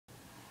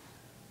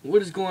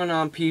What is going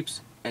on,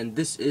 peeps? And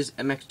this is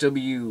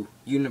MXW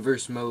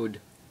Universe Mode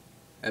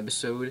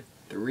Episode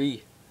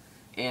 3.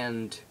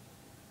 And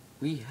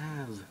we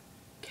have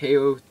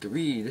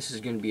KO3. This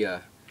is going to be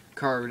a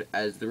card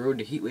as the road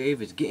to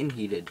Heatwave is getting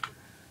heated.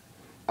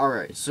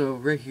 Alright, so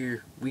right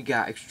here we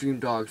got Extreme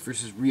Dogs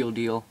versus Real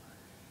Deal.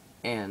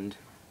 And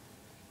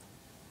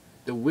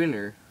the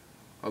winner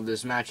of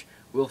this match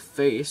will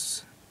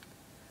face,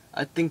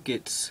 I think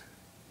it's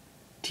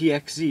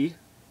TXZ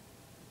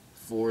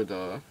for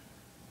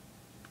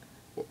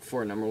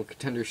a number one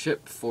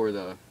contendership for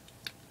the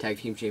tag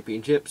team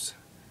championships.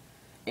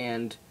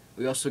 And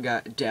we also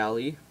got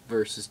Dally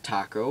versus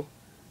Taco.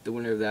 The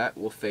winner of that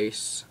will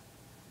face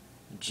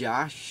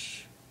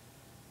Josh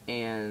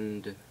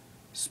and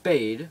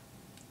Spade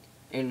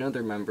and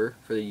another member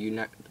for the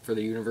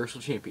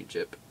Universal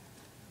Championship.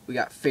 We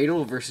got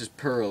Fatal versus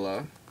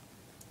Perla,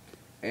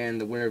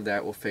 and the winner of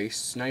that will face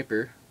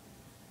Sniper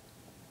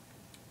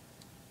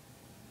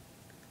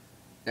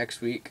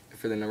next week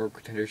for the number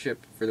one contendership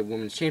for the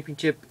Women's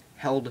Championship,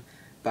 held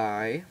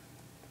by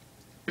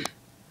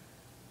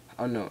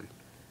unknown.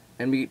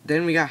 And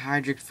then we got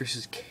Hydrix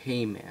versus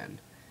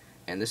K-Man,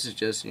 and this is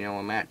just, you know,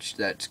 a match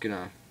that's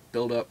gonna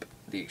build up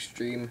the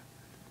Extreme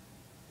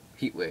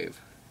Heatwave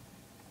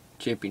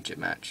Championship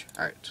match.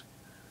 Alright,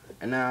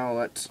 and now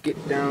let's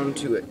get down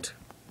to it.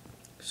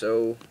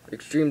 So,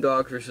 Extreme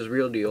Dogs versus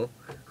Real Deal.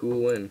 Who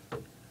will win?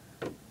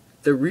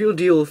 The Real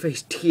Deal will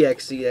face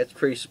TXC. That's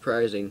pretty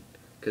surprising,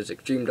 because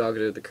Extreme Dogs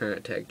are the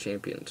current tag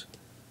champions.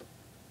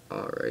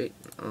 Alright,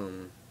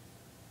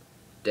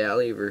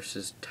 Dally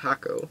versus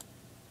Taco.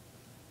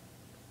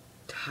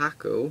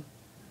 Taco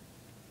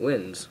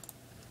wins.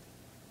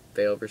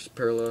 Fail versus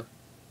Perla.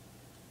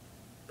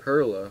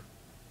 Perla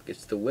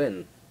gets the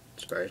win,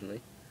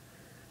 surprisingly.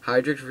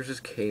 Hydrix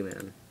versus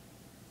K-Man.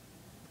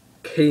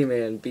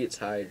 K-Man beats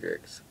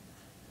Hydrix.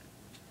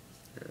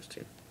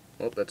 Interesting.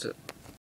 Well, that's it.